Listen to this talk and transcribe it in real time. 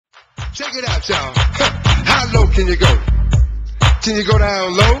Check it out, y'all. How low can you go? Can you go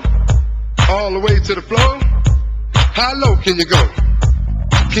down low? All the way to the floor? How low can you go?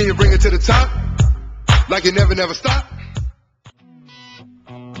 Can you bring it to the top? Like you never stop?